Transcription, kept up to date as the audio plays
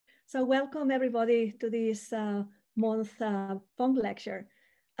So welcome everybody to this month Fung lecture.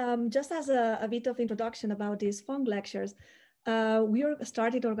 Just as a bit of introduction about these Fung lectures, we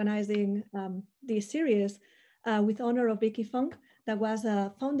started organizing this series with honor of Vicky Fung, that was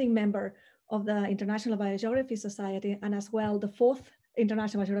a founding member of the International Biogeography Society and as well the 4th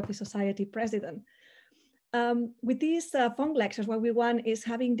International Biogeography Society president. With these Fung lectures, what we want is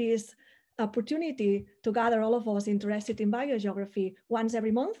having this opportunity to gather all of us interested in biogeography once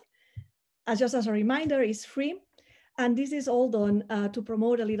every month. Just as a reminder, it's free. And this is all done to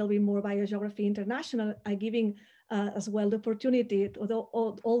promote a little bit more Biogeography International, giving as well the opportunity to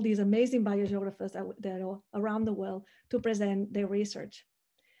all these amazing biogeographers that are around the world to present their research.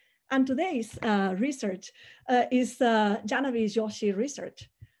 And today's research is Jahnavi Joshi research.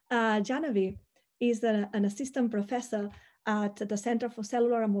 Jahnavi is an assistant professor at the Center for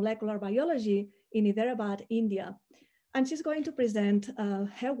Cellular and Molecular Biology in Hyderabad, India. And she's going to present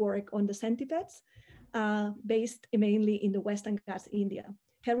her work on the centipedes based mainly in the Western Ghats, India.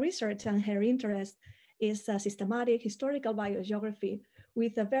 Her research and her interest is systematic historical biogeography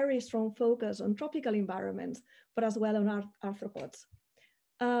with a very strong focus on tropical environments, but as well on arthropods.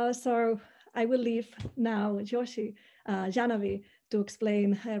 So I will leave now Jahnavi to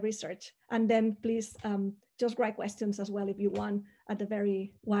explain her research. And then please just write questions as well if you want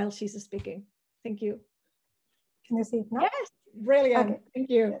while she's speaking. Thank you. Can you see it now? Yes, brilliant. Okay. Thank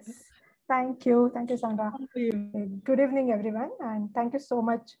you. Yes. Thank you, Sandra. Thank you. Good evening, everyone, and thank you so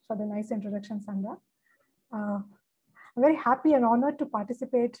much for the nice introduction, Sandra. I'm very happy and honored to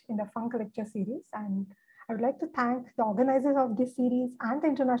participate in the Funk lecture series, and I would like to thank the organizers of this series and the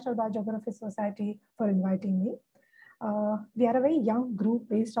International Biogeography Society for inviting me. We are a very young group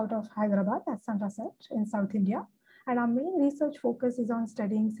based out of Hyderabad, as Sandra said, in South India, and our main research focus is on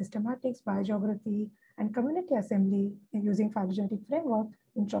studying systematics, biogeography, and community assembly using phylogenetic framework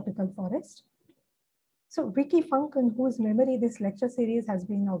in tropical forest. So Vicky Fung, in whose memory this lecture series has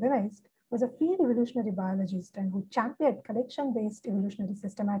been organized, was a field evolutionary biologist and who championed collection-based evolutionary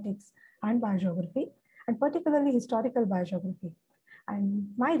systematics and biogeography, and particularly historical biogeography. And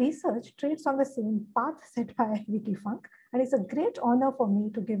my research trades on the same path set by Vicky Fung, and it's a great honor for me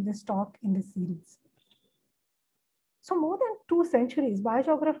to give this talk in this series. So more than 2 centuries,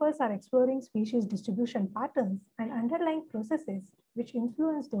 biogeographers are exploring species distribution patterns and underlying processes which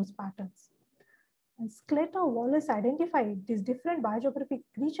influence those patterns. And Sclater Wallace identified these different biogeographic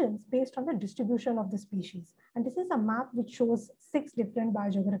regions based on the distribution of the species. And this is a map which shows 6 different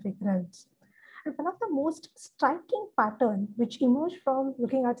biogeographic realms. And one of the most striking patterns which emerged from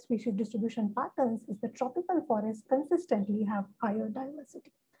looking at species distribution patterns is the tropical forests consistently have higher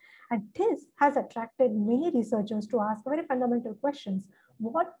diversity. And this has attracted many researchers to ask very fundamental questions.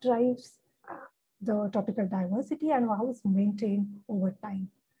 What drives the tropical diversity and how is maintained over time?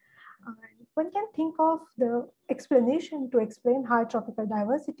 One can think of the explanation to explain high tropical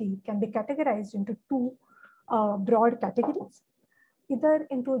diversity can be categorized into 2 broad categories, either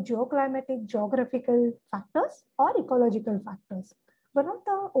into geoclimatic, geographical factors or ecological factors. One of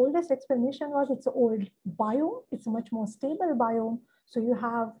the oldest explanation was it's an old biome. It's a much more stable biome. So you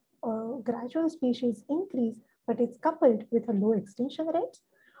have a gradual species increase, but it's coupled with a low extinction rate.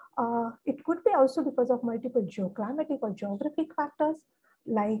 It could be also because of multiple geoclimatic or geographic factors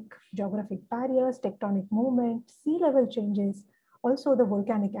like geographic barriers, tectonic movement, sea level changes, also the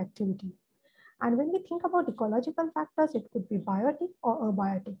volcanic activity. And when we think about ecological factors, it could be biotic or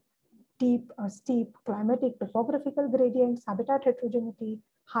abiotic, deep or steep climatic topographical gradients, habitat heterogeneity,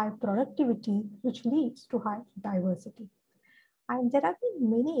 high productivity, which leads to high diversity. And there have been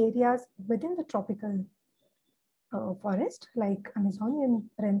many areas within the tropical forest, like Amazonian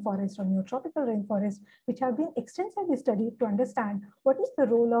rainforest or neotropical rainforest, which have been extensively studied to understand what is the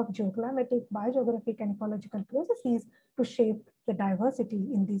role of geoclimatic, biogeographic, and ecological processes to shape the diversity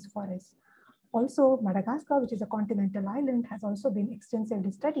in these forests. Also, Madagascar, which is a continental island, has also been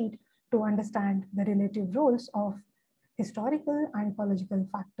extensively studied to understand the relative roles of historical and ecological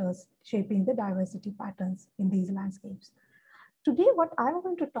factors shaping the diversity patterns in these landscapes. Today, what I'm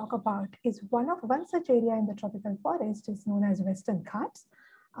going to talk about is one such area in the tropical forest is known as Western Ghats.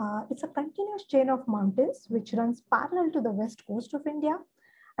 It's a continuous chain of mountains which runs parallel to the west coast of India.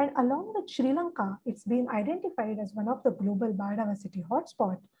 And along with Sri Lanka, it's been identified as one of the global biodiversity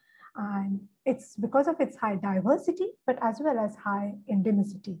hotspots. And it's because of its high diversity, but as well as high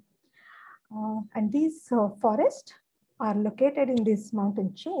endemicity. And these forests are located in this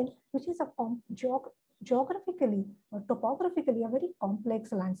mountain chain, which is a geographically or topographically a very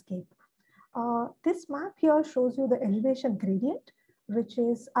complex landscape. This map here shows you the elevation gradient, which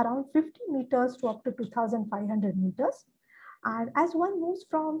is around 50 meters to up to 2,500 meters. And as one moves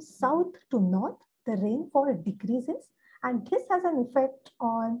from south to north, the rainfall decreases, and this has an effect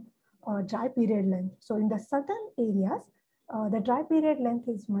on dry period length. So in the southern areas, the dry period length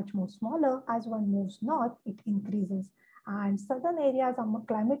is much more smaller. As one moves north, it increases. And southern areas are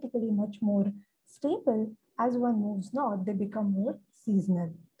climatically much more stable. As one moves north, they become more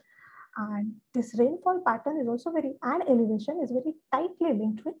seasonal. And this rainfall pattern is also and elevation is very tightly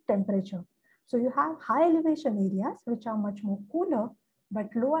linked with temperature. So you have high elevation areas which are much more cooler, but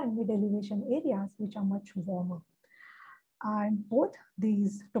low and mid elevation areas which are much warmer. And both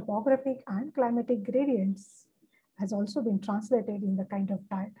these topographic and climatic gradients has also been translated in the kind of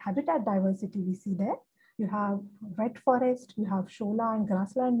habitat diversity we see there. You have wet forest, you have shola and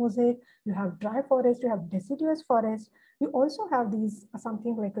grassland mosaic, you have dry forest, you have deciduous forest. You also have these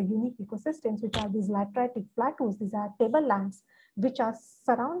something like a unique ecosystems, which are these lateritic plateaus. These are tablelands, which are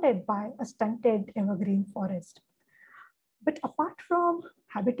surrounded by a stunted evergreen forest. But apart from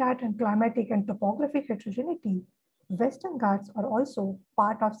habitat and climatic and topographic heterogeneity, Western Ghats are also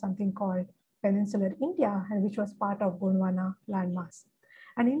part of something called Peninsular India, and which was part of Gondwana landmass.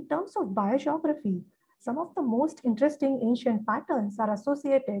 And in terms of biogeography, some of the most interesting ancient patterns are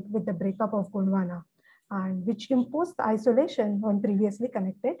associated with the breakup of Gondwana, and which imposed the isolation on previously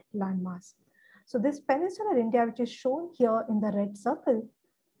connected landmass. So this Peninsular India, which is shown here in the red circle,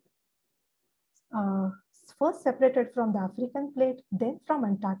 first separated from the African plate, then from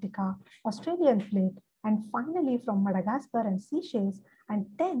Antarctica, Australian plate, and finally from Madagascar and Seychelles, and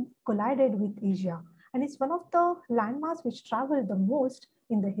then collided with Asia. And it's one of the landmass which traveled the most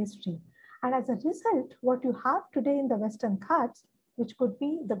in the history. And as a result, what you have today in the Western Ghats, which could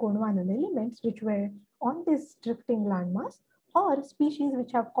be the Gondwanan elements, which were on this drifting landmass, or species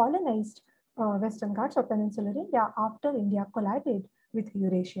which have colonized Western Ghats or Peninsular India after India collided with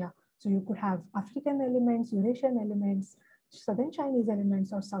Eurasia. So you could have African elements, Eurasian elements, Southern Chinese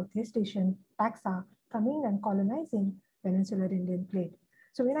elements, or Southeast Asian taxa coming and colonizing Peninsular Indian plate.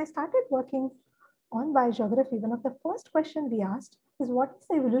 So when I started working on biogeography, one of the first questions we asked is, what is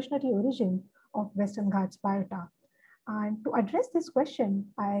the evolutionary origin of Western Ghats biota? And to address this question,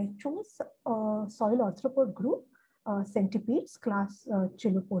 I chose a soil arthropod group, Centipedes, class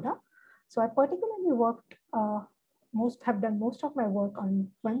Chilopoda. So I particularly have done most of my work on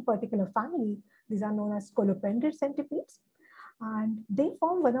one particular family. These are known as scolopendrid centipedes. And they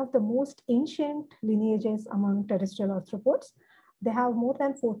form one of the most ancient lineages among terrestrial arthropods. They have more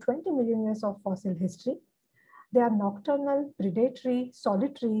than 420 million years of fossil history. They are nocturnal, predatory,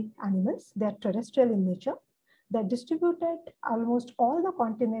 solitary animals. They are terrestrial in nature. They're distributed almost all the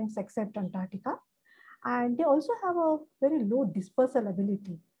continents except Antarctica. And they also have a very low dispersal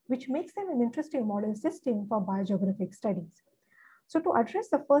ability, which makes them an interesting model system for biogeographic studies. So to address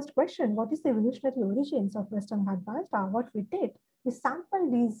the first question, what is the evolutionary origins of Western Ghats biota? What we did, we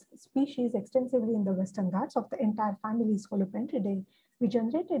sampled these species extensively in the Western Ghats of the entire family Scolopendridae. We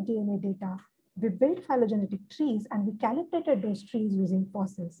generated DNA data, we built phylogenetic trees, and we calibrated those trees using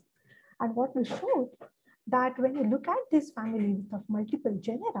fossils. And what we showed that when you look at this family of multiple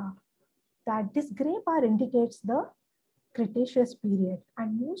genera, that this gray bar indicates the Cretaceous period,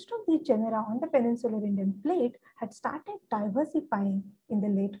 and most of the genera on the Peninsular Indian plate had started diversifying in the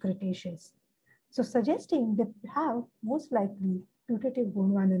late Cretaceous. So suggesting they have most likely putative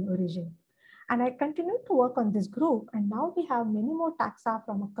Gondwanan origin. And I continued to work on this group, and now we have many more taxa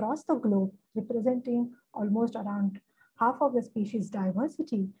from across the globe representing almost around half of the species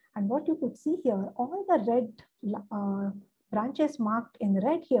diversity. And what you could see here, all the red branches marked in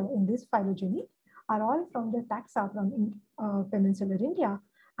red here in this phylogeny are all from the taxa from Peninsular India,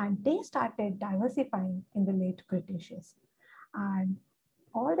 and they started diversifying in the late Cretaceous. And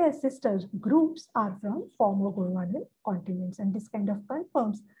all their sister groups are from former Gondwanan continents, and this kind of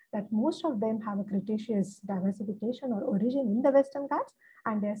confirms that most of them have a Cretaceous diversification or origin in the Western Ghats,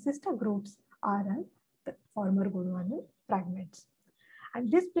 and their sister groups are the former Gondwanan fragments.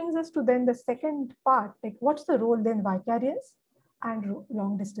 And this brings us to then the second part, like what's the role then vicariance and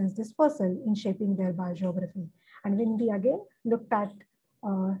long distance dispersal in shaping their biogeography. And when we again looked at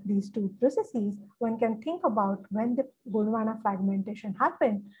these two processes, one can think about when the Gondwana fragmentation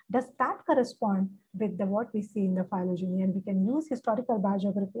happened, does that correspond with what we see in the phylogeny? And we can use historical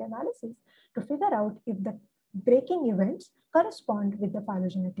biogeography analysis to figure out if the breaking events correspond with the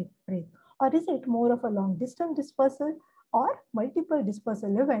phylogenetic break, or is it more of a long distance dispersal or multiple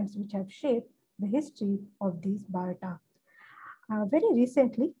dispersal events which have shaped the history of these biota. Very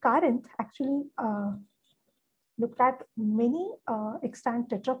recently, Karanth actually looked at many extant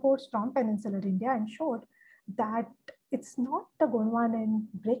tetrapods from Peninsular India and showed that it's not the Gondwanan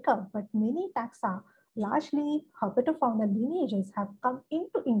breakup, but many taxa Largely, herpetofauna lineages have come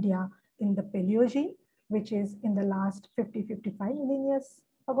into India in the Paleogene, which is in the last 50-55 million years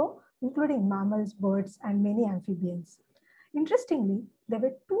ago, including mammals, birds, and many amphibians. Interestingly, there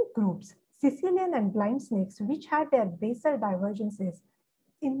were two groups, Sicilian and blind snakes, which had their basal divergences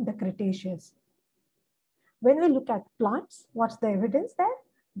in the Cretaceous. When we look at plants, what's the evidence there?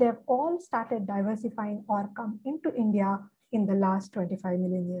 They've all started diversifying or come into India in the last 25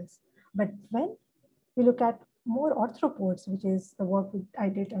 million years. But when we look at more arthropods, which is the work I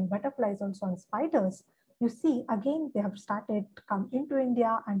did on butterflies, also on spiders, you see, again, they have started to come into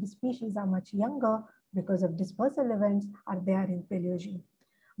India and the species are much younger because of dispersal events are there in Paleogene.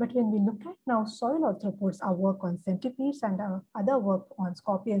 But when we look at now soil arthropods, our work on centipedes and our other work on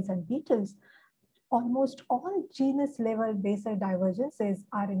scorpions and beetles, almost all genus level basal divergences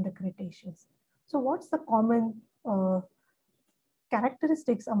are in the Cretaceous. So what's the common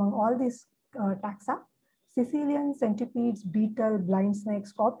characteristics among all these taxa? Sicilian, centipedes, beetle, blind snake,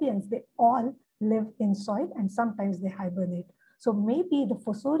 scorpions, they all live in soil and sometimes they hibernate. So maybe the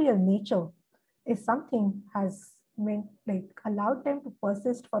fossorial nature is something has allowed them to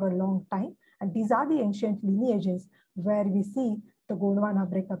persist for a long time. And these are the ancient lineages where we see the Gondwana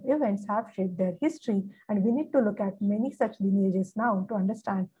breakup events have shaped their history. And we need to look at many such lineages now to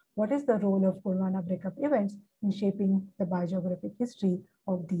understand what is the role of Gondwana breakup events in shaping the biogeographic history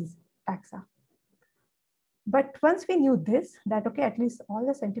of these taxa. But once we knew this, that okay, at least all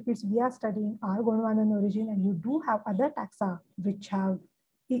the centipedes we are studying are Gondwanan origin, and you do have other taxa which have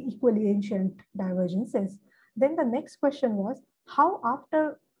equally ancient divergences, then the next question was, how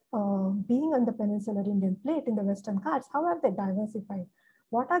after being on the peninsular Indian plate in the Western Ghats, how have they diversified?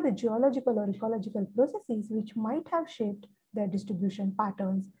 What are the geological or ecological processes which might have shaped their distribution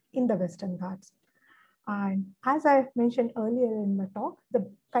patterns in the Western Ghats? And as I mentioned earlier in my talk, the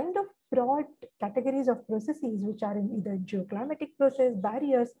kind of broad categories of processes which are in either geoclimatic process,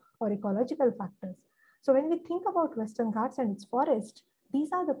 barriers, or ecological factors. So when we think about Western Ghats and its forest, these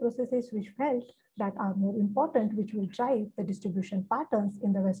are the processes which felt that are more important, which will drive the distribution patterns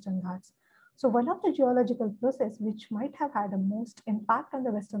in the Western Ghats. So one of the geological processes which might have had the most impact on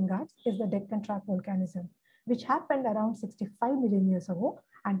the Western Ghats is the Deccan Trap volcanism, which happened around 65 million years ago,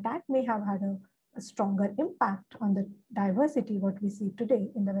 and that may have had a stronger impact on the diversity what we see today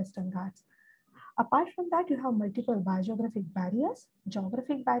in the Western Ghats. Apart from that, you have multiple biogeographic barriers.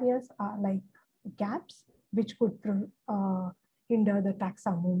 Geographic barriers are like gaps, which could hinder the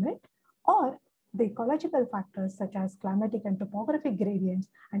taxa movement, or the ecological factors such as climatic and topographic gradients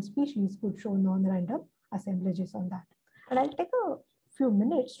and species could show non-random assemblages on that. And I'll take a few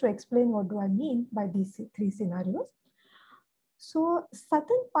minutes to explain what do I mean by these three scenarios. So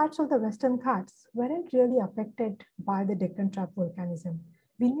southern parts of the Western Ghats weren't really affected by the Deccan Trap volcanism.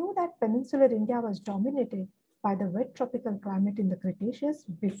 We knew that peninsular India was dominated by the wet tropical climate in the Cretaceous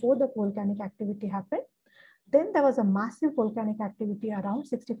before the volcanic activity happened. Then there was a massive volcanic activity around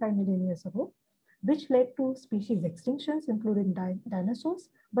 65 million years ago, which led to species extinctions, including dinosaurs,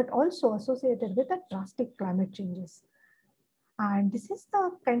 but also associated with the drastic climate changes. And this is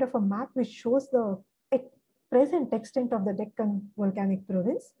the kind of a map which shows the present extent of the Deccan volcanic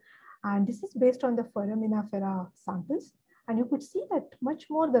province. And this is based on the foraminifera samples. And you could see that much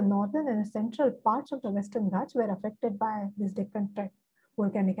more the northern and central parts of the Western Ghats were affected by this Deccan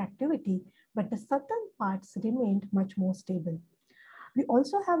volcanic activity, but the southern parts remained much more stable. We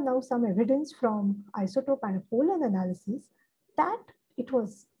also have now some evidence from isotope and pollen analysis that it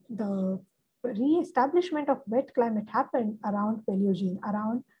was the re-establishment of wet climate happened around Paleogene,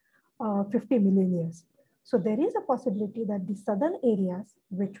 around 50 million years. So there is a possibility that the southern areas,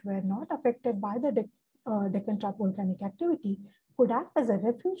 which were not affected by the Deccan Trap volcanic activity, could act as a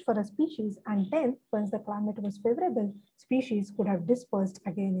refuge for a species. And then once the climate was favorable, species could have dispersed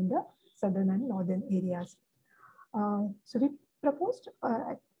again in the southern and northern areas. So we proposed,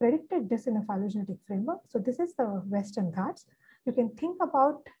 predicted this in a phylogenetic framework. So this is the Western Ghats. You can think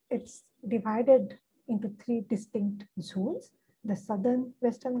about it's divided into three distinct zones. The southern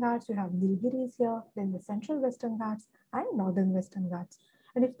Western Ghats, you have Nilgiris here, then the central Western Ghats and northern Western Ghats.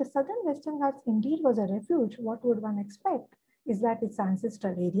 And if the southern Western Ghats indeed was a refuge, what would one expect is that its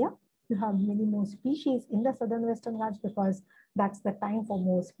ancestral area. You have many more species in the southern Western Ghats because that's the time for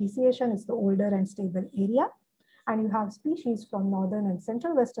more speciation. It's the older and stable area. And you have species from northern and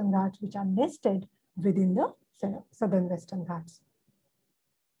central Western Ghats which are nested within the southern Western Ghats.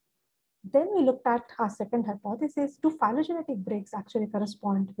 Then we looked at our second hypothesis. Do phylogenetic breaks actually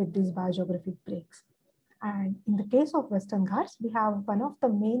correspond with these biogeographic breaks? And in the case of Western Ghats, we have one of the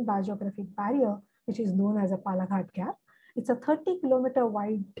main biogeographic barrier, which is known as a Palaghat Gap. It's a 30-kilometer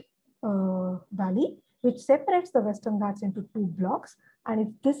wide valley, which separates the Western Ghats into two blocks. And if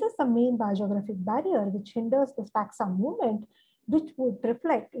this is the main biogeographic barrier which hinders the taxa movement, which would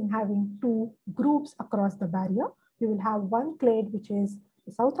reflect in having two groups across the barrier, you will have one clade which is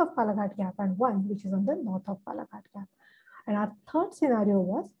south of Palaghat Gap and one which is on the north of Palaghat Gap. And our third scenario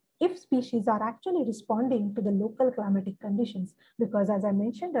was if species are actually responding to the local climatic conditions, because as I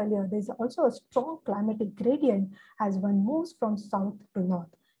mentioned earlier, there's also a strong climatic gradient as one moves from south to north.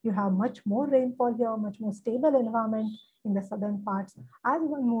 You have much more rainfall here, much more stable environment in the southern parts. As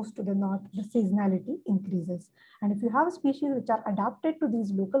one moves to the north, the seasonality increases. And if you have species which are adapted to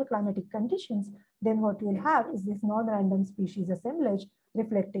these local climatic conditions, then what you'll have is this non-random species assemblage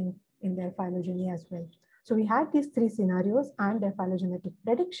reflecting in their phylogeny as well. So we had these three scenarios and their phylogenetic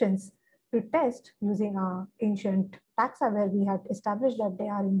predictions to test using our ancient taxa, where we had established that they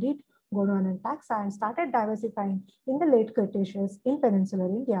are indeed Gondwanan taxa and started diversifying in the late Cretaceous in peninsular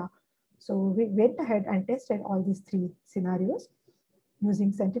India. So we went ahead and tested all these three scenarios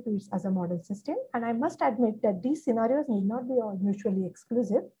using centipedes as a model system. And I must admit that these scenarios need not be all mutually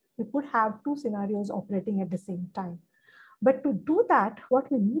exclusive. We could have two scenarios operating at the same time. But to do that,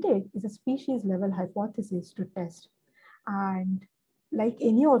 what we needed is a species level hypothesis to test. And like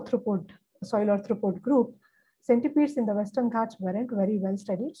any arthropod, soil arthropod group, centipedes in the Western Ghats weren't very well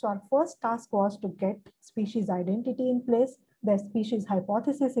studied. So our first task was to get species identity in place, the species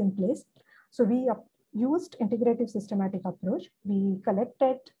hypothesis in place. So we used integrative systematic approach. We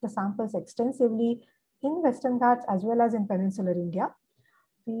collected the samples extensively in Western Ghats as well as in peninsular India.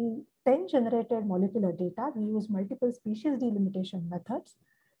 We then generated molecular data. We used multiple species delimitation methods.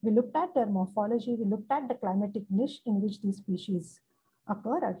 We looked at their morphology. We looked at the climatic niche in which these species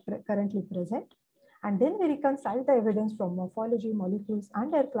occur are currently present. And then we reconciled the evidence from morphology, molecules,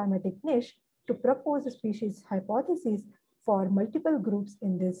 and their climatic niche to propose a species hypothesis for multiple groups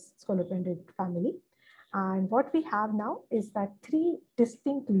in this scolopendrid family. And what we have now is that three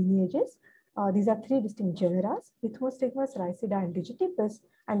distinct lineages. These are three distinct genera, Ithmostigmus, Rhysida, and Digitipus.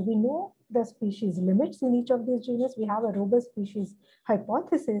 And we know the species limits in each of these genus. We have a robust species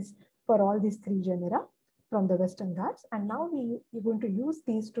hypothesis for all these three genera from the Western Ghats. And now we're going to use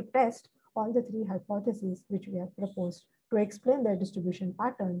these to test all the three hypotheses which we have proposed to explain their distribution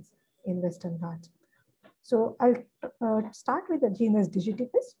patterns in Western Ghats. So I'll start with the genus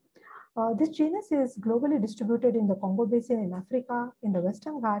Digitipus. This genus is globally distributed in the Congo Basin in Africa, in the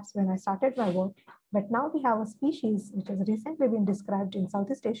Western Ghats when I started my work. But now we have a species which has recently been described in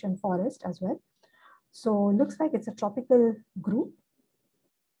Southeast Asian forest as well. So it looks like it's a tropical group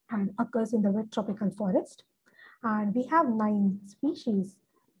and occurs in the wet tropical forest. And we have 9 species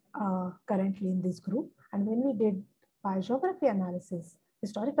currently in this group. And when we did biogeography analysis,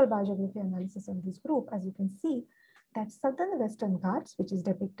 historical biogeography analysis of this group, as you can see, that southern Western Ghats, which is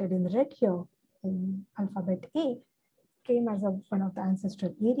depicted in red here in alphabet A, came as one of the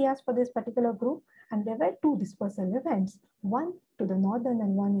ancestral areas for this particular group. And there were 2 dispersal events, one to the northern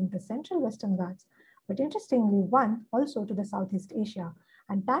and one in the central Western Ghats. But interestingly, one also to the Southeast Asia.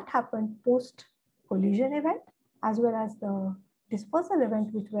 And that happened post-collision event, as well as the dispersal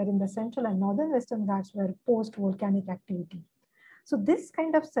event, which were in the central and northern Western Ghats were post-volcanic activity. So this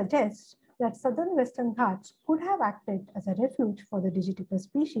kind of suggests that southern Western Ghats could have acted as a refuge for the Digitipus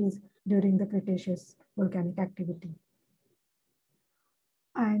species during the Cretaceous volcanic activity.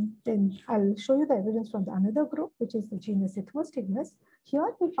 And then I'll show you the evidence from the another group, which is the genus Ithmostigmus.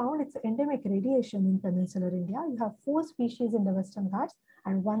 Here we found its endemic radiation in peninsular India. You have 4 species in the Western Ghats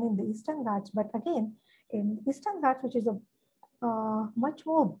and 1 in the Eastern Ghats. But again, in Eastern Ghats, which is a much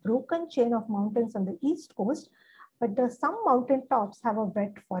more broken chain of mountains on the east coast, but some mountain tops have a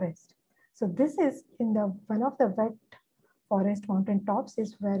wet forest. So this is in one of the wet forest mountain tops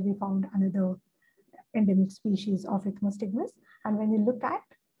is where we found another endemic species of Ithmostigmus. And when you look at,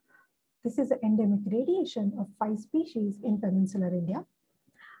 this is the endemic radiation of 5 species in peninsular India.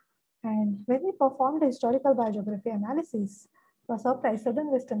 And when we performed a historical biogeography analysis, for surprise,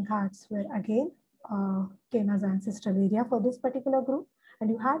 southern Western Ghats were again came as ancestral area for this particular group. And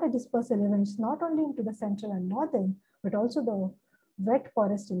you had a dispersal events not only into the central and northern, but also the wet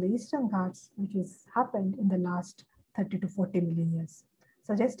forest in the Eastern Ghats, which has happened in the last 30 to 40 million years,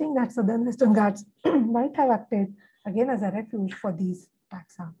 suggesting that southern Western Ghats might have acted again as a refuge for these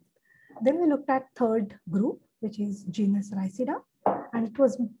taxa. Then we looked at third group, which is genus Rhysida, and it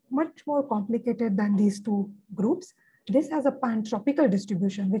was much more complicated than these 2 groups. This has a pan-tropical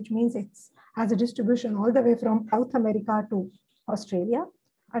distribution, which means it has a distribution all the way from South America to Australia.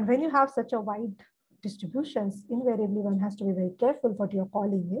 And when you have such a wide distributions, invariably one has to be very careful what you're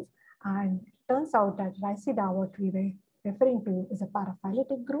calling is. And it turns out that Rhysida, what we were referring to, is a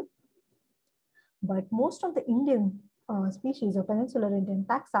paraphyletic group. But most of the Indian species of peninsular Indian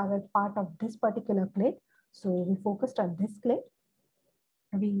taxa were part of this particular clade. So we focused on this clade.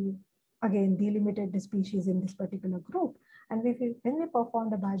 We again delimited the species in this particular group. And when we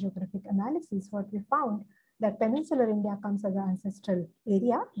performed a biogeographic analysis, what we found that peninsular India comes as an ancestral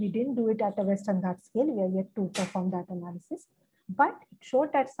area. We didn't do it at a Western Ghats scale. We are yet to perform that analysis. But it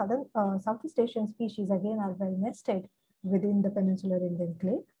showed that Southeast Asian species again are well nested within the peninsular Indian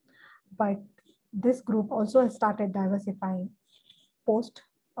clade. But this group also has started diversifying post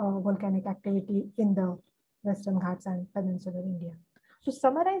volcanic activity in the Western Ghats and peninsular India. To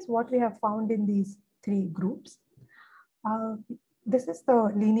summarize what we have found in these three groups, this is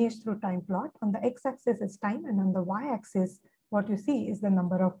the lineage through time plot. On the x-axis is time, and on the y-axis, what you see is the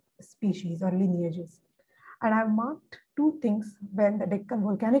number of species or lineages. And I've marked two things when the Deccan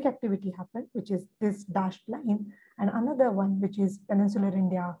volcanic activity happened, which is this dashed line, and another one, which is peninsular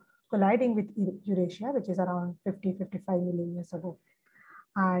India colliding with Eurasia, which is around 50-55 million years ago.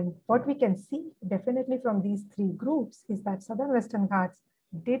 And what we can see definitely from these three groups is that Southern Western Ghats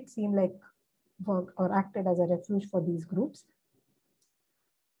did seem like work or acted as a refuge for these groups.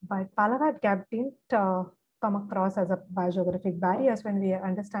 But Palaghat Gap didn't come across as a biogeographic barriers when we are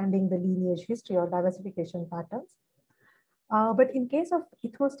understanding the lineage history or diversification patterns. But in case of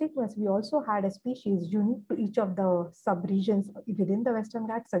Ethnostigmus, we also had a species unique to each of the sub-regions within the Western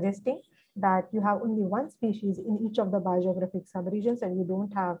Ghats, suggesting that you have only one species in each of the biogeographic sub-regions and you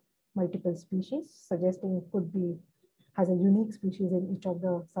don't have multiple species, suggesting it could be, has a unique species in each of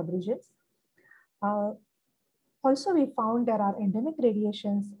the sub-regions. Also, we found there are endemic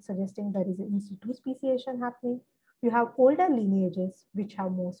radiations suggesting there is an in situ speciation happening. You have older lineages which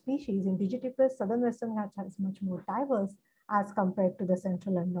have more species. In Digitipus, Southern Western Ghats is much more diverse as compared to the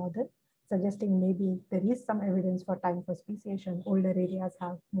central and northern, suggesting maybe there is some evidence for time for speciation. Older areas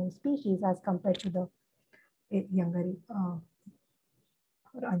have more species as compared to the younger or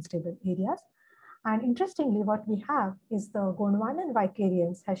unstable areas. And interestingly, what we have is the Gondwanan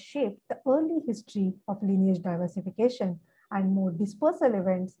vicariance has shaped the early history of lineage diversification and more dispersal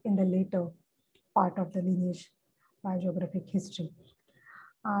events in the later part of the lineage biogeographic history.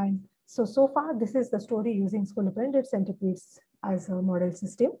 And so far, this is the story using scolopendrid centipedes as a model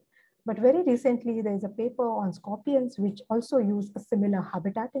system. But very recently, there is a paper on scorpions, which also use a similar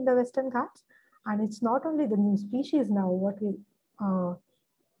habitat in the Western Ghats. And it's not only the new species now, what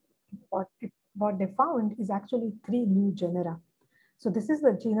they found is actually 3 new genera. So this is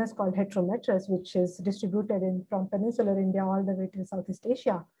the genus called Heterometrus, which is distributed from peninsular India all the way to Southeast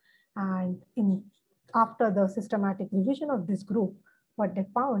Asia. And after the systematic revision of this group, what they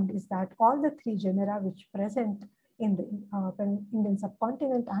found is that all the 3 genera which present in the Indian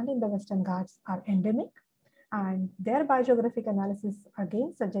subcontinent and in the Western Ghats are endemic. And their biogeographic analysis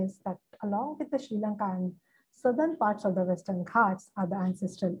again suggests that along with the Sri Lanka and southern parts of the Western Ghats are the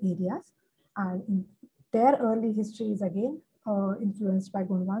ancestral areas. And their early history is again influenced by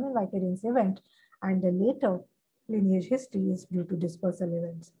Gondwanan vicariance event, and the later lineage history is due to dispersal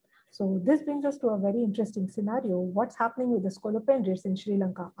events. So this brings us to a very interesting scenario. What's happening with the scolopendrids in Sri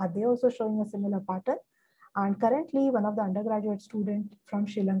Lanka? Are they also showing a similar pattern? And currently, one of the undergraduate students from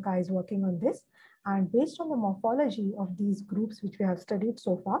Sri Lanka is working on this. And based on the morphology of these groups, which we have studied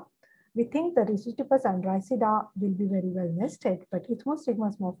so far, we think the Rhizotipus and Rhysida will be very well nested, but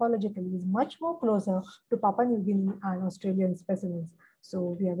Ethnostigmus morphologically is much more closer to Papua New Guinea and Australian specimens.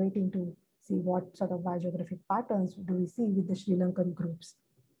 So we are waiting to see what sort of biogeographic patterns do we see with the Sri Lankan groups.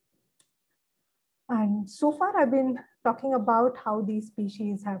 And so far I've been talking about how these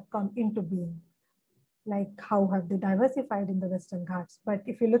species have come into being, like how have they diversified in the Western Ghats. But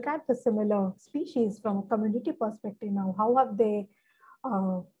if you look at the similar species from a community perspective now, how have they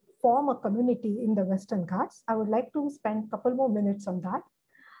form a community in the Western Ghats? I would like to spend a couple more minutes on that.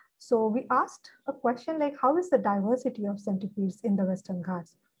 So we asked a question like, how is the diversity of centipedes in the Western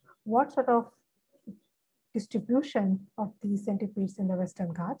Ghats? What sort of distribution of these centipedes in the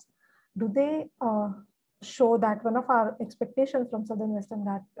Western Ghats? Do they show that one of our expectations from Southern Western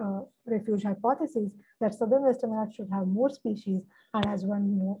Ghat refuge hypothesis that Southern Western Ghats should have more species, and as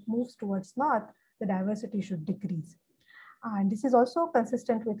one moves towards north, the diversity should decrease. And this is also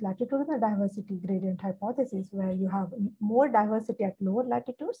consistent with latitudinal diversity gradient hypothesis, where you have more diversity at lower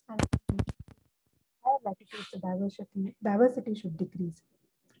latitudes and higher latitudes, the diversity should decrease.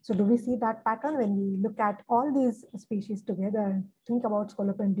 So do we see that pattern when we look at all these species together and think about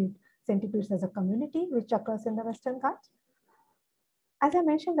scolopendrid centipedes as a community which occurs in the Western Ghats? As I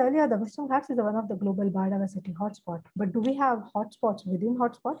mentioned earlier, the Western Ghats is one of the global biodiversity hotspots. But do we have hotspots within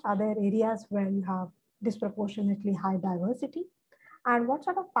hotspots? Are there areas where you have disproportionately high diversity? And what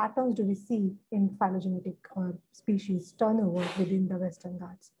sort of patterns do we see in phylogenetic or species turnover within the Western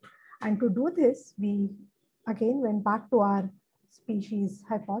Ghats? And to do this, we again went back to our species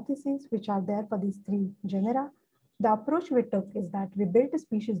hypotheses, which are there for these three genera. The approach we took is that we built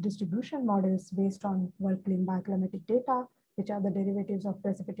species distribution models based on world-claimed bioclimatic data, which are the derivatives of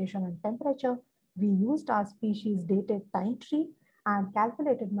precipitation and temperature. We used our species dated time tree and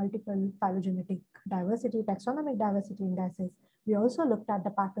calculated multiple phylogenetic diversity, taxonomic diversity indices. We also looked at the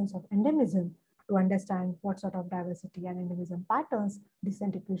patterns of endemism to understand what sort of diversity and endemism patterns the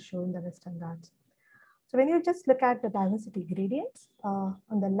centipedes show in the Western Ghats. So when you just look at the diversity gradients,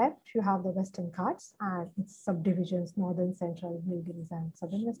 on the left, you have the Western Ghats and its subdivisions, Northern, Central, Nilgiris, and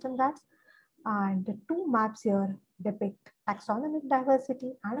Southern Western Ghats. And the two maps here depict taxonomic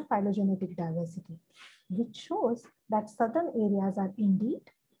diversity and a phylogenetic diversity, which shows that southern areas are indeed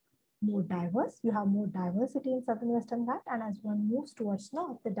more diverse. You have more diversity in Southern Western Ghats, and as one moves towards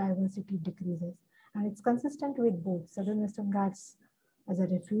north, the diversity decreases. And it's consistent with both Southern Western Ghats as a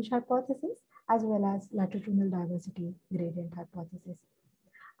refuge hypothesis, as well as latitudinal diversity gradient hypothesis.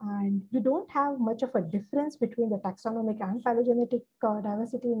 And we don't have much of a difference between the taxonomic and phylogenetic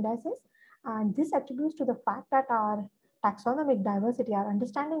diversity indices. And this attributes to the fact that our taxonomic diversity, our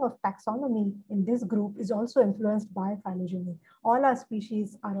understanding of taxonomy in this group is also influenced by phylogeny. All our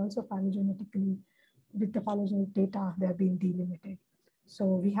species are also phylogenetically, with the phylogenetic data, they are being delimited. So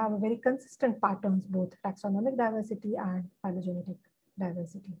we have a very consistent patterns, both taxonomic diversity and phylogenetic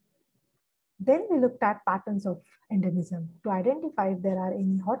diversity. Then we looked at patterns of endemism to identify if there are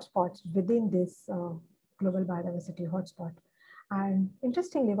any hotspots within this global biodiversity hotspot. And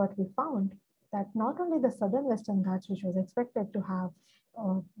interestingly, what we found that not only the Southern Western Ghats, which was expected to have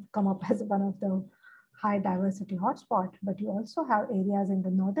come up as one of the high diversity hotspot, but you also have areas in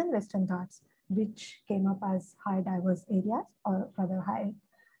the Northern Western Ghats, which came up as high diverse areas or rather high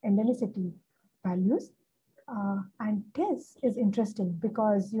endemicity values. And this is interesting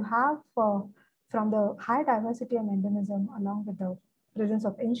because you have from the high diversity and endemism along with the presence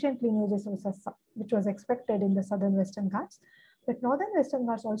of ancient lineages which was expected in the Southern Western Ghats. But Northern Western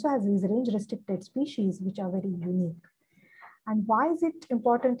Ghats also has these range restricted species which are very unique. And why is it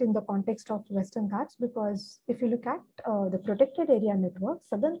important in the context of Western Ghats? Because if you look at the protected area network,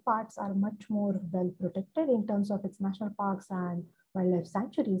 southern parts are much more well protected in terms of its national parks and wildlife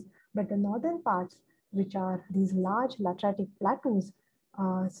sanctuaries, but the northern parts, which are these large lateritic plateaus,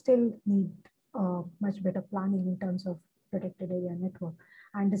 still need much better planning in terms of protected area network.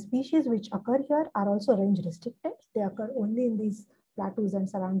 And the species which occur here are also range restricted. They occur only in these plateaus and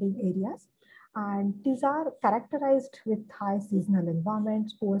surrounding areas. And these are characterized with high seasonal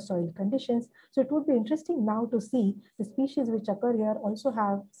environments, poor soil conditions. So it would be interesting now to see the species which occur here also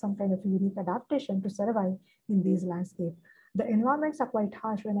have some kind of unique adaptation to survive in these landscapes. The environments are quite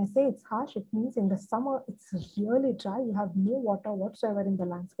harsh. When I say it's harsh, it means in the summer, it's really dry. You have no water whatsoever in the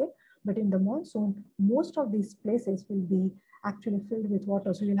landscape. But in the monsoon, most of these places will be actually filled with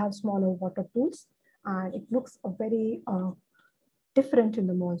water. So you'll have smaller water pools. And it looks a very different in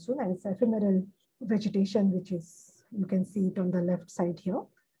the monsoon. And it's ephemeral vegetation, which is, you can see it on the left side here.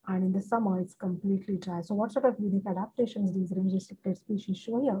 And in the summer, it's completely dry. So what sort of unique adaptations these range restricted species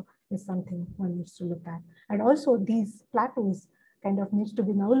show here is something one needs to look at. And also these plateaus kind of needs to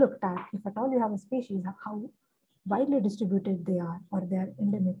be now looked at. If at all you have a species, how widely distributed they are, or they are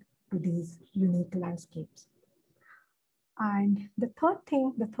endemic to these unique landscapes. And the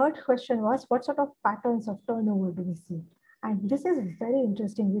third question was, what sort of patterns of turnover do we see? And this is very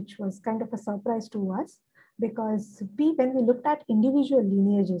interesting, which was kind of a surprise to us, because when we looked at individual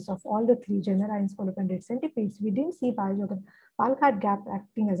lineages of all the three genera in scolopendrate centipedes, we didn't see Palkhat gap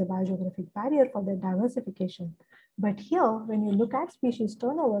acting as a biogeographic barrier for their diversification. But here, when you look at species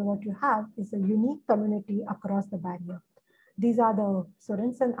turnover, what you have is a unique community across the barrier. These are the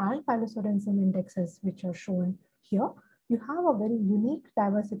Sorensen and Phylosorensen indexes, which are shown here. You have a very unique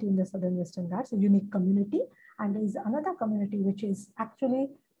diversity in the Southern Western Ghats, a unique community. And there is another community which is actually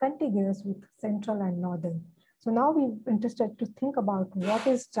contiguous with Central and Northern. So now we're interested to think about what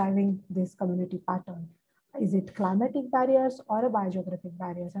is driving this community pattern. Is it climatic barriers or a biogeographic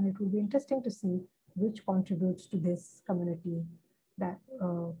barriers? And it will be interesting to see which contributes to this community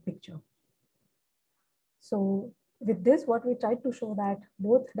picture. So with this, what we tried to show that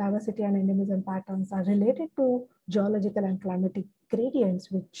both diversity and endemism patterns are related to geological and climatic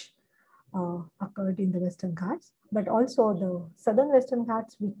gradients, which occurred in the Western Ghats, but also the Southern Western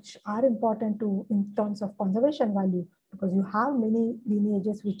Ghats, which are important in terms of conservation value, because you have many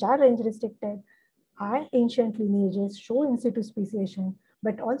lineages which are range restricted, and ancient lineages show in situ speciation,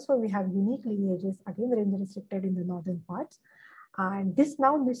 but also we have unique lineages, again range restricted in the northern parts. And this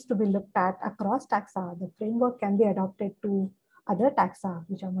now needs to be looked at across taxa. The framework can be adopted to other taxa,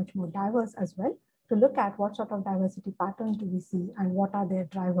 which are much more diverse as well, to look at what sort of diversity patterns do we see and what are their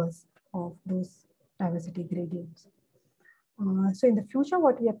drivers of those diversity gradients. So in the future,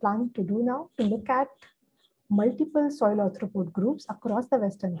 what we are planning to do now, to look at multiple soil arthropod groups across the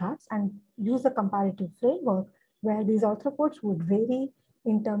Western Ghats and use a comparative framework where these arthropods would vary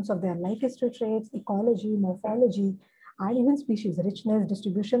in terms of their life history traits, ecology, morphology, and even species richness,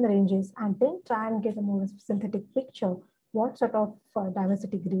 distribution ranges, and then try and get a more synthetic picture. What sort of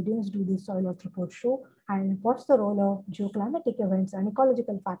diversity gradients do these soil arthropods show, and what's the role of geoclimatic events and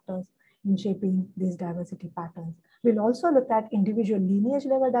ecological factors in shaping these diversity patterns? We'll also look at individual lineage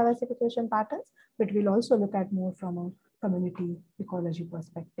level diversification patterns, but we'll also look at more from a community ecology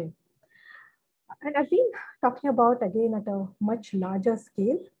perspective. And I've been talking about, again, at a much larger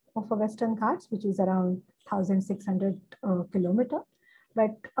scale of a Western Ghats, which is around 1,600 kilometer.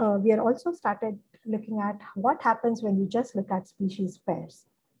 But we are also started looking at what happens when you just look at species pairs,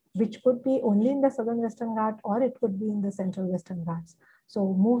 which could be only in the Southern Western Ghats or it could be in the Central Western Ghats.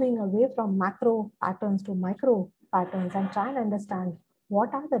 So moving away from macro patterns to micro patterns and try and understand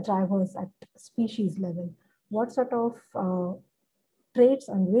what are the drivers at species level, what sort of traits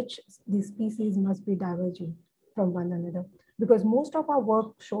on which these species must be diverging from one another. Because most of our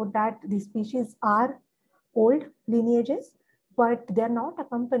work showed that these species are old lineages, but they're not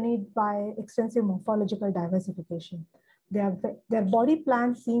accompanied by extensive morphological diversification. Their body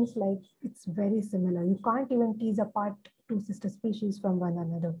plan seems like it's very similar. You can't even tease apart two sister species from one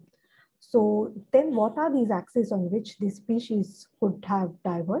another. So then what are these axes on which these species could have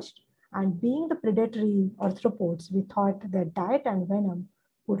diverged? And being the predatory arthropods, we thought that diet and venom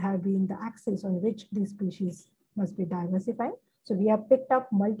would have been the axis on which these species must be diversifying. So we have picked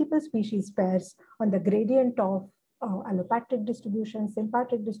up multiple species pairs on the gradient of allopatrid distribution,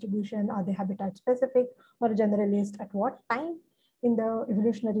 sympatric distribution, are they habitat specific or generalist, at what time in the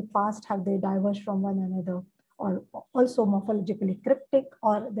evolutionary past have they diverged from one another, or also morphologically cryptic,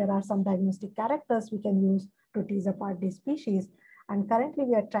 or there are some diagnostic characters we can use to tease apart these species. And currently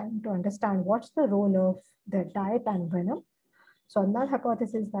we are trying to understand what's the role of their diet and venom. So another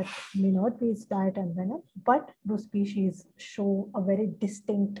hypothesis that may not be its diet and venom, but those species show a very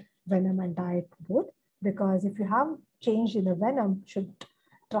distinct venom and diet both, because if you have change in the venom should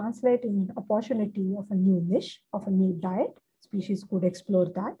translate in opportunity of a new niche, of a new diet, species could explore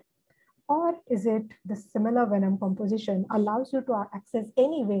that. Or is it the similar venom composition allows you to access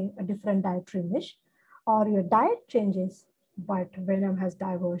anyway a different dietary niche, or your diet changes, but venom has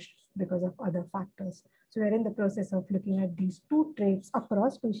diverged because of other factors. So we're in the process of looking at these two traits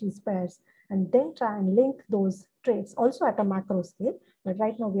across species pairs and then try and link those traits also at a macro scale. But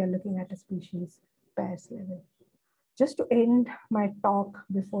right now we are looking at a species pairs level. Just to end my talk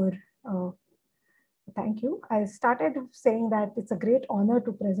before thank you. I started saying that it's a great honor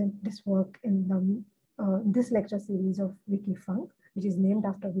to present this work in this lecture series of WikiFunk, which is named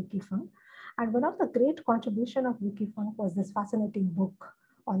after WikiFunk. And one of the great contribution of WikiFunk was this fascinating book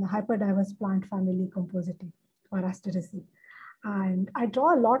on the hyperdiverse plant family Compositae, or Asteraceae. And I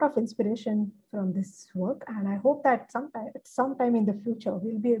draw a lot of inspiration from this work, and I hope that sometime in the future,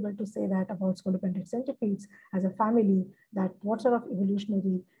 we'll be able to say that about scolopendrid centipedes as a family, that what sort of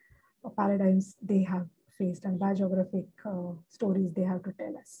evolutionary paradigms they have faced and biogeographic stories they have to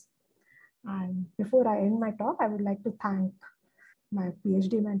tell us. And before I end my talk, I would like to thank my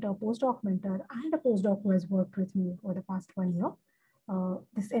PhD mentor, postdoc mentor, and a postdoc who has worked with me over the past 1 year.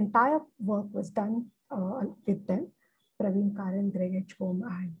 This entire work was done with them, Praveen, Karen, Greg Edgecombe,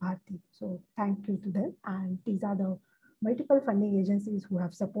 and Bharti. So thank you to them. And these are the multiple funding agencies who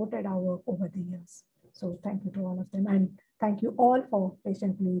have supported our work over the years. So thank you to all of them. And thank you all for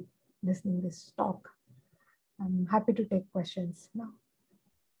patiently listening this talk. I'm happy to take questions now.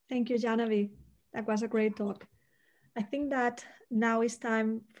 Thank you, Jahnavi. That was a great talk. I think that now is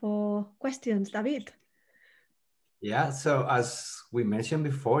time for questions. David. Yeah, so as we mentioned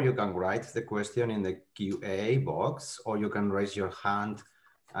before, you can write the question in the QA box, or you can raise your hand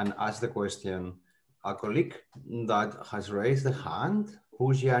and ask the question. A colleague that has raised the hand,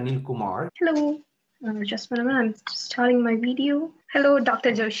 Pooja Anil Kumar. Hello, just a minute, I'm starting my video. Hello,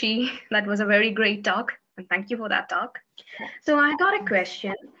 Dr. Joshi. That was a very great talk, and thank you for that talk. So I got a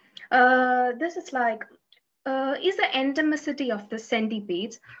question. This is like, is the endemicity of the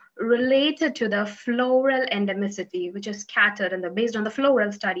centipedes related to the floral endemicity, which is scattered, and based on the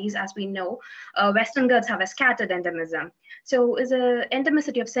floral studies, as we know, Western Ghats have a scattered endemism. So is the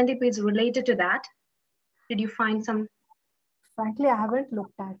endemicity of centipedes related to that? Did you find some? Frankly, I haven't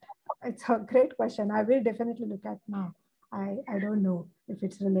looked at. It's a great question. I will definitely look at now. I don't know if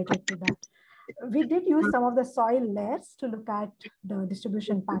it's related to that. We did use some of the soil layers to look at the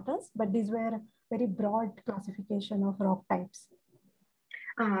distribution patterns, but these were very broad classification of rock types.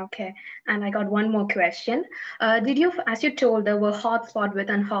 Okay, and I got one more question. Did you, as you told, there were hotspot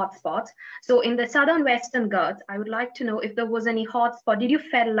within hotspots. So in the southern western Ghats, I would like to know if there was any hotspot. Did you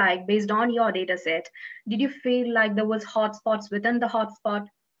feel like, based on your data set, did you feel like there was hotspots within the hotspot?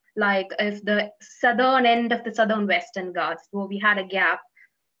 Like if the southern end of the southern western Ghats, where we had a gap,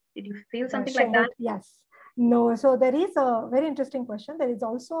 did you feel something like that? Yes. No, so there is a very interesting question. There is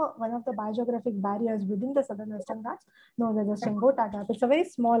also one of the biogeographic barriers within the southern western Ghats. No, there's a Shengota gap. It's a very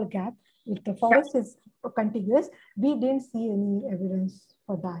small gap. If the forest is contiguous, we didn't see any evidence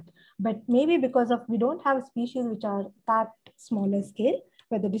for that. But maybe because of we don't have species which are that smaller scale,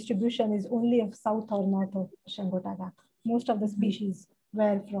 where the distribution is only of south or north of Shengota gap. Most of the species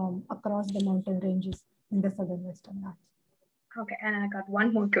were from across the mountain ranges in the southern western Ghats. Okay, and I got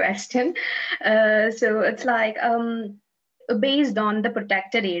one more question. So it's like, based on the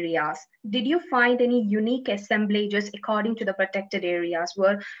protected areas, did you find any unique assemblages according to the protected areas,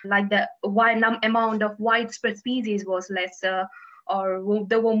 where like the amount of widespread species was lesser, or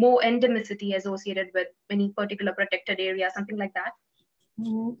there were more endemicity associated with any particular protected area, something like that?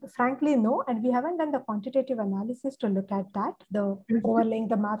 Frankly, no. And we haven't done the quantitative analysis to look at that, the overlaying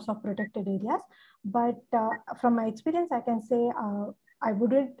the maps of protected areas. But from my experience, I can say I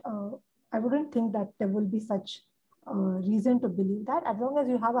wouldn't think that there will be such reason to believe that. As long as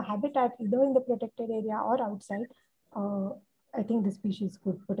you have a habitat either in the protected area or outside, I think the species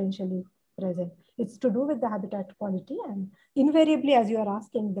could potentially present. It's to do with the habitat quality, and invariably, as you are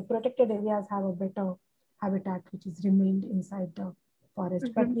asking, the protected areas have a better habitat which is remained inside the forest,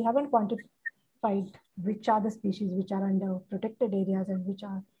 but we haven't quantified which are the species which are under protected areas and which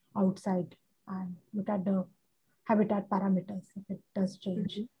are outside, and look at the habitat parameters if it does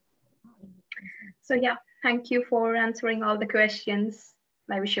change. So yeah, thank you for answering all the questions.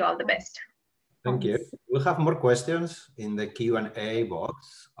 I wish you all the best. Thank you. We'll have more questions in the Q&A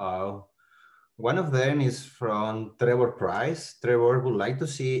box. One of them is from Trevor Price. Trevor would like to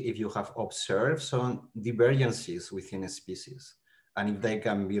see if you have observed some divergences within a species, and if they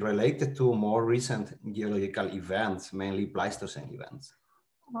can be related to more recent geological events, mainly Pleistocene events.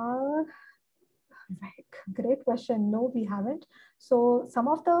 Great question. No, we haven't. So some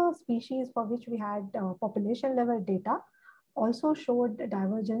of the species for which we had population level data also showed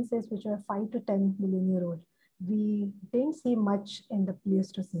divergences which were 5 to 10 million year old. We didn't see much in the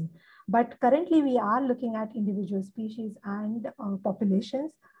Pleistocene, but currently we are looking at individual species and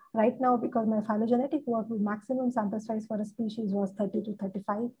populations. Right now, because my phylogenetic work with maximum sample size for a species was 30 to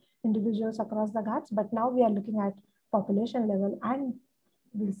 35 individuals across the Ghats, but now we are looking at population level, and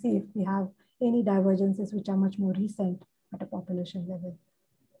we'll see if we have any divergences which are much more recent at a population level.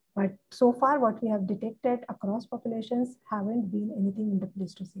 But so far, what we have detected across populations haven't been anything in the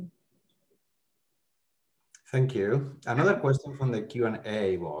Pleistocene. Thank you. Another question from the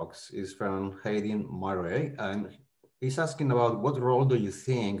Q&A box is from Hayden Murray, and he's asking about what role do you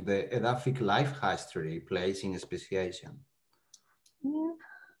think the edaphic life history plays in speciation?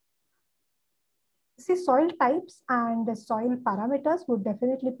 See, soil types and the soil parameters would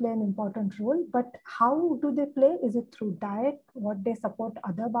definitely play an important role, but how do they play? Is it through diet, what they support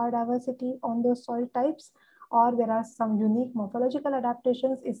other biodiversity on those soil types, or there are some unique morphological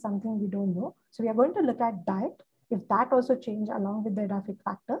adaptations is something we don't know. So we are going to look at diet, if that also change along with the edaphic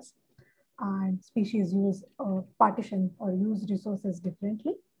factors, and species use partition or use resources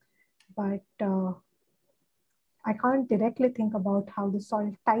differently. But I can't directly think about how the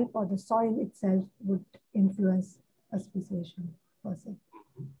soil type or the soil itself would influence a speciation per se.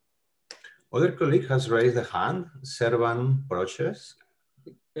 Other colleague has raised a hand, Servan Proches.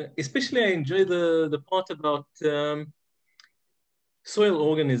 Especially I enjoy the part about soil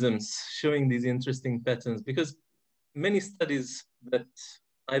organisms showing these interesting patterns, because many studies that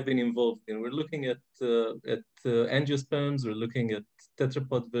I've been involved in, we're looking at angiosperms, we're looking at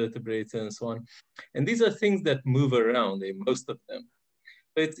tetrapod vertebrates and so on. And these are things that move around, most of them.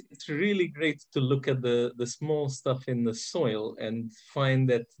 But it's really great to look at the small stuff in the soil and find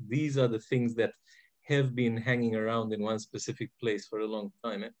that these are the things that have been hanging around in one specific place for a long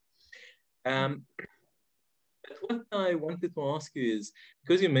time. But what I wanted to ask you is,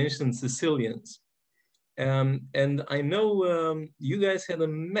 because you mentioned Sicilians, and I know you guys had a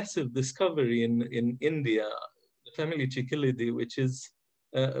massive discovery in India, the family Ciccielidae, which is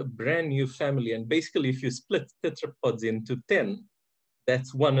a brand new family. And basically, if you split tetrapods into 10,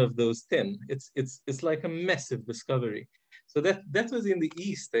 that's one of those 10. It's like a massive discovery. So that was in the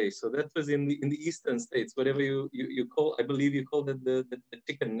East, eh? So that was in the eastern states, whatever you call, I believe you call that the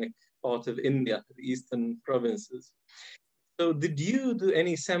chicken neck part of India, the eastern provinces. So did you do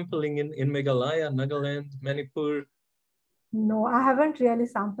any sampling in Meghalaya, Nagaland, Manipur? No, I haven't really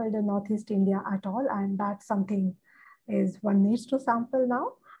sampled in Northeast India at all. And that's something is one needs to sample now.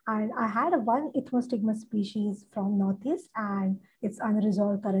 And I had one Ithmostigma species from Northeast, and it's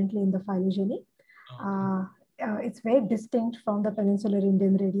unresolved currently in the phylogeny. It's very distinct from the peninsular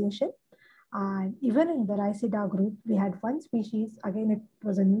Indian radiation. And even in the Rhysida group, we had one species. Again, it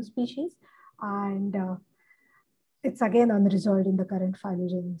was a new species. And it's again unresolved in the current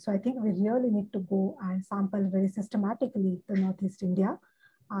phylogeny. So I think we really need to go and sample very systematically the Northeast India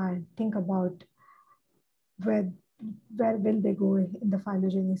and think about where will they go in the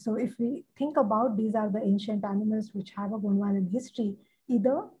phylogeny. So if we think about these are the ancient animals which have a Gondwanan history,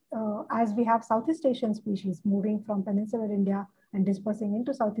 either as we have Southeast Asian species moving from peninsular India and dispersing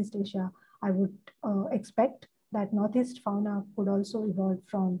into Southeast Asia, I would expect that Northeast fauna could also evolve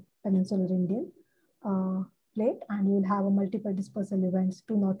from peninsular Indian plate, and we will have a multiple dispersal events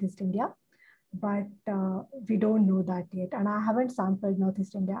to Northeast India. But we don't know that yet. And I haven't sampled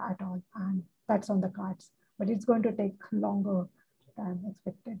Northeast India at all. And that's on the cards. But it's going to take longer than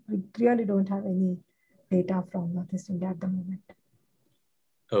expected. We really don't have any data from Northeast India at the moment.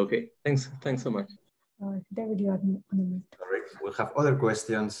 Okay, thanks so much. David, you are on the mute. We have other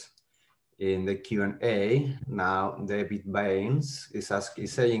questions in the Q&A. Now, David Baines is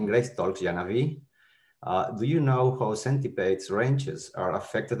saying, great talk, Jahnavi. Do you know how centipedes' ranges are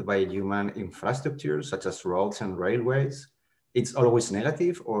affected by human infrastructure, such as roads and railways? It's always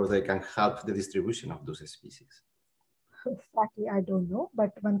negative, or they can help the distribution of those species? Exactly, I don't know,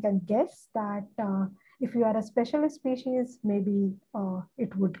 but one can guess that if you are a specialist species, maybe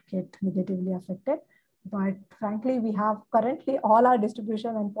it would get negatively affected. But frankly, we have currently all our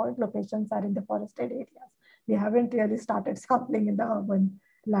distribution and point locations are in the forested areas. We haven't really started sampling in the urban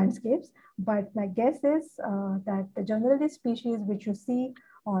landscapes, but my guess is that the generally species which you see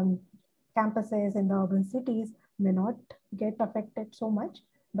on campuses in the urban cities may not get affected so much,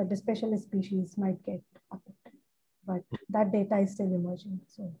 but the specialist species might get affected. But that data is still emerging,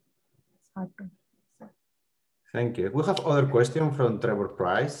 so it's hard to say. Thank you. We have other question from Trevor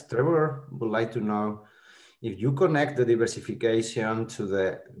Price. Trevor would like to know if you connect the diversification to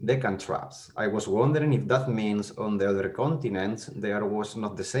the Deccan traps. I was wondering if that means on the other continents there was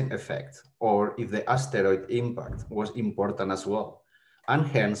not the same effect, or if the asteroid impact was important as well, and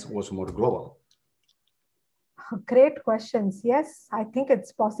hence was more global. Great questions. Yes, I think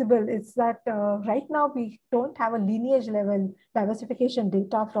it's possible. It's that right now we don't have a lineage level diversification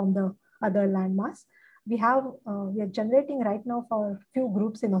data from the other landmass. We are generating right now for a few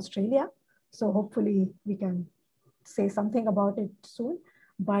groups in Australia. So hopefully we can say something about it soon.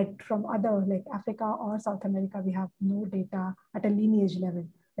 But from other like Africa or South America, we have no data at a lineage level,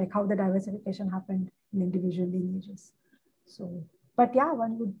 like how the diversification happened in individual lineages. So, but yeah,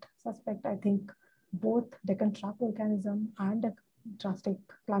 one would suspect, I think, both Deccan trap volcanism and the drastic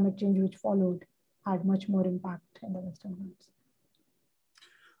climate change which followed had much more impact in the Western Ghats.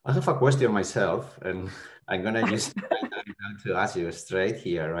 I have a question myself, and I'm going to use to ask you straight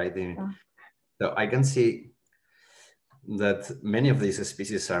here, right? So I can see that many of these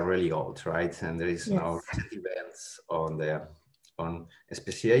species are really old, right? And there is no recent events on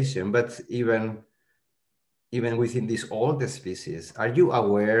speciation, but even within these old species, are you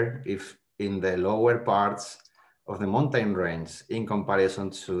aware if in the lower parts of the mountain range, in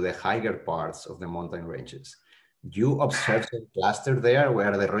comparison to the higher parts of the mountain ranges, you observe a cluster there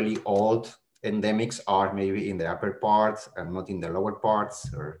where the really old endemics are maybe in the upper parts and not in the lower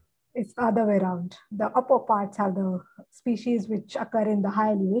parts? Or it's the other way around. The upper parts are the species which occur in the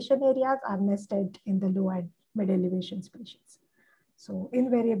high elevation areas are nested in the low and mid elevation species. So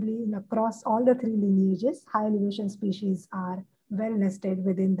invariably, across all the three lineages, high elevation species are well nested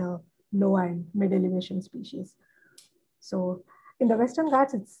within the low and mid elevation species. So in the Western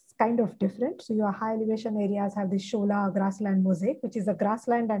Ghats, it's kind of different. So your high elevation areas have the Shola grassland mosaic, which is a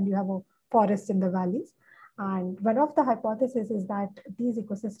grassland, and you have a forest in the valleys. And one of the hypotheses is that these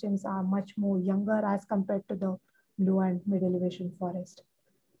ecosystems are much more younger as compared to the low and mid elevation forest.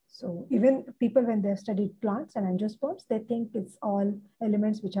 So even people, when they've studied plants and angiosperms, they think it's all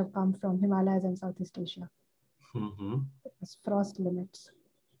elements which have come from Himalayas and Southeast Asia. It's frost limits.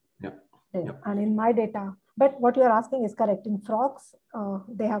 And in my data, but what you're asking is correct. In frogs,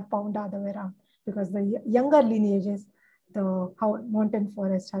 they have found the other way around, because the younger lineages, the mountain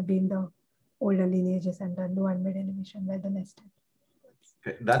forests have been the older lineages, and the low and mid elevation where the nested.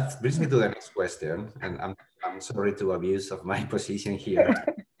 Okay, that brings me to the next question, and I'm sorry to abuse of my position here,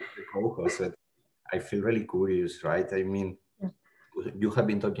 the co-host, but I feel really curious, right? I mean, you have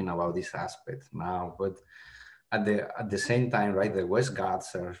been talking about this aspect now, but at the same time, right, the West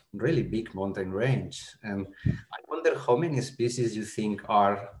Ghats are really big mountain range, and I wonder how many species you think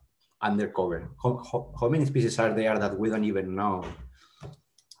are undercover. How many species are there that we don't even know?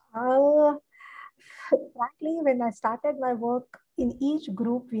 Frankly, when I started my work, in each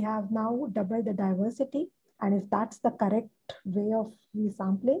group, we have now doubled the diversity. And if that's the correct way of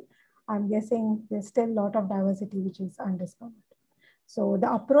resampling, I'm guessing there's still a lot of diversity which is undiscovered. So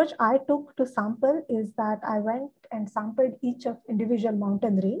the approach I took to sample is that I went and sampled each of individual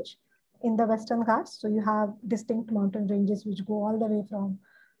mountain range in the Western Ghats. So you have distinct mountain ranges which go all the way from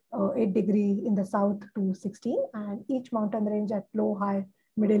 8 degree in the south to 16, and each mountain range at low, high,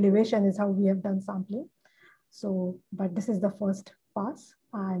 mid elevation is how we have done sampling. So, but this is the first pass.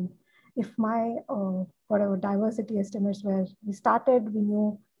 And if my whatever diversity estimates were, we started, we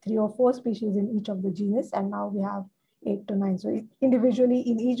knew 3 or 4 species in each of the genus, and now we have 8 to 9. So individually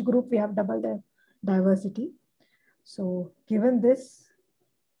in each group, we have double the diversity. So given this,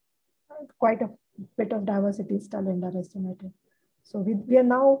 quite a bit of diversity is still underestimated. So we are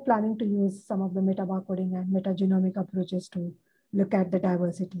now planning to use some of the metabarcoding and metagenomic approaches to look at the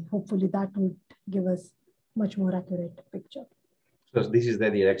diversity. Hopefully that would give us much more accurate picture. So this is the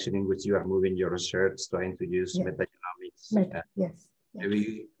direction in which you are moving your research, trying to use metagenomics. Yes.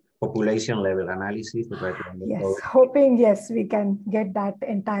 Maybe population level analysis. Yes, hoping, yes, we can get that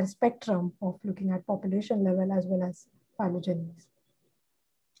entire spectrum of looking at population level as well as phylogenes.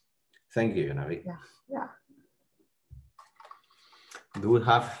 Thank you, Jahnavi. Yeah. Do we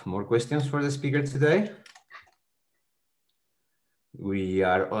have more questions for the speaker today? We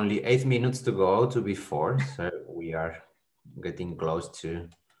are only 8 minutes to go to before, so we are getting close to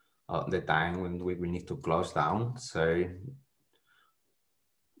the time when we need to close down. So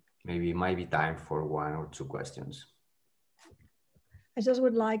maybe it might be time for 1 or 2 questions. I just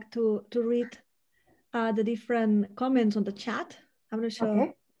would like to read the different comments on the chat. I'm not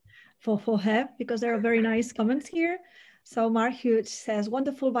sure for her, because there are very nice comments here. So Mark Hughes says,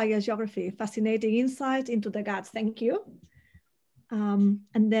 wonderful biogeography, fascinating insight into the Ghats. Thank you.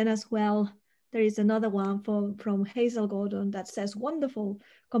 And then as well, there is another one from Hazel Gordon that says, wonderful,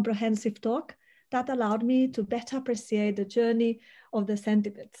 comprehensive talk that allowed me to better appreciate the journey of the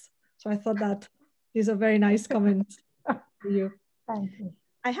centipedes. So I thought that these are very nice comments for you. Thank you.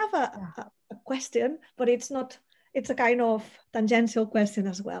 I have a question, but it's a kind of tangential question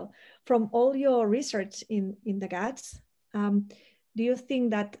as well. From all your research in the Ghats, do you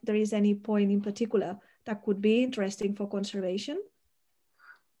think that there is any point in particular that could be interesting for conservation?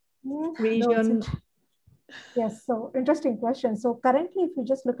 Region? Yes, so interesting question. So currently, if you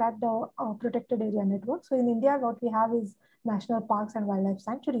just look at the protected area network, so in India, what we have is national parks and wildlife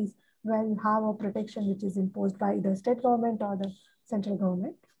sanctuaries, where you have a protection which is imposed by either state government or the central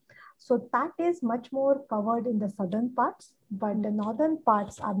government. So that is much more covered in the southern parts, but the northern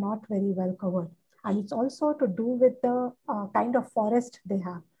parts are not very well covered. And it's also to do with the kind of forest they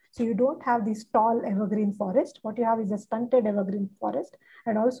have. So you don't have these tall evergreen forest. What you have is a stunted evergreen forest,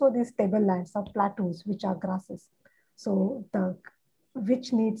 and also these tablelands or plateaus, which are grasses. So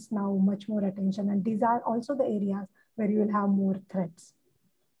which needs now much more attention. And these are also the areas where you will have more threats.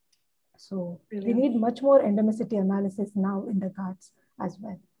 So we need much more endemicity analysis now in the Ghats as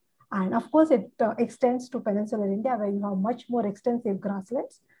well. And of course, it extends to peninsular India, where you have much more extensive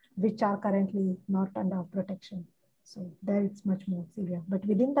grasslands, which are currently not under protection. So there it's much more severe. But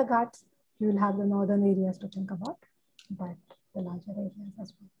within the Ghats, you will have the northern areas to think about, but the larger areas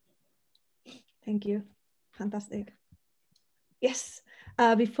as well. Thank you. Fantastic. Yes.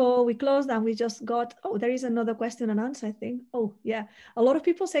 Before we close, and we just got, there is another question and answer, I think. Oh, yeah. A lot of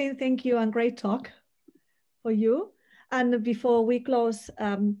people saying thank you and great talk for you. And before we close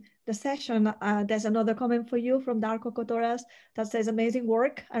the session, there's another comment for you from Darko Kotoras that says, amazing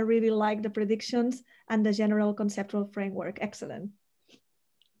work. I really like the predictions and the general conceptual framework. Excellent.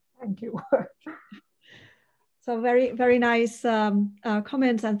 Thank you. So very, very nice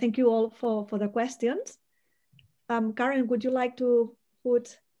comments, and thank you all for the questions. Karen, would you like to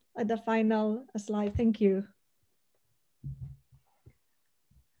put the final slide? Thank you.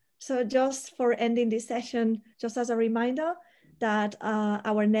 So just for ending this session, just as a reminder that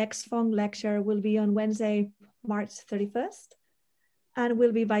our next phone lecture will be on Wednesday, March 31st, and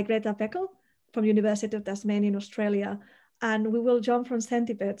will be by Greta Peckel from University of Tasmania in Australia. And we will jump from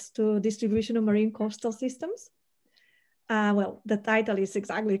centipedes to distribution of marine coastal systems. Well, the title is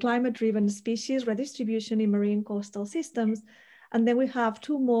exactly Climate-Driven Species Redistribution in Marine Coastal Systems. And then we have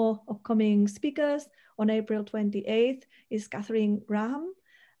 2 more upcoming speakers. On April 28th is Catherine Graham.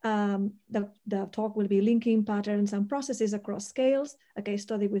 The talk will be linking patterns and processes across scales, a case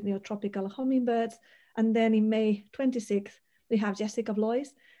study with neotropical hummingbirds. And then in May 26th, we have Jessica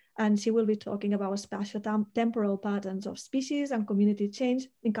Blois, and she will be talking about spatio-temporal patterns of species and community change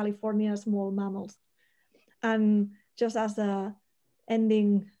in California's small mammals. And just as a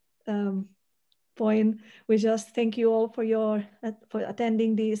ending point, we just thank you all for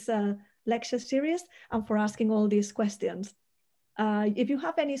attending this lecture series and for asking all these questions. If you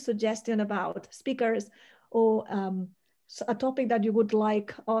have any suggestion about speakers or a topic that you would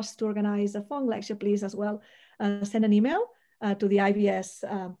like us to organize a phone lecture, please as well send an email to the IBS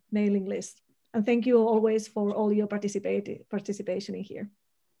mailing list. And thank you always for all your participation in here.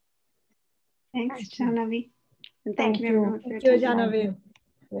 Thanks, Jahnavi. And thank you everyone for your time. Thank you, Jahnavi.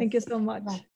 Thank you so much. Bye.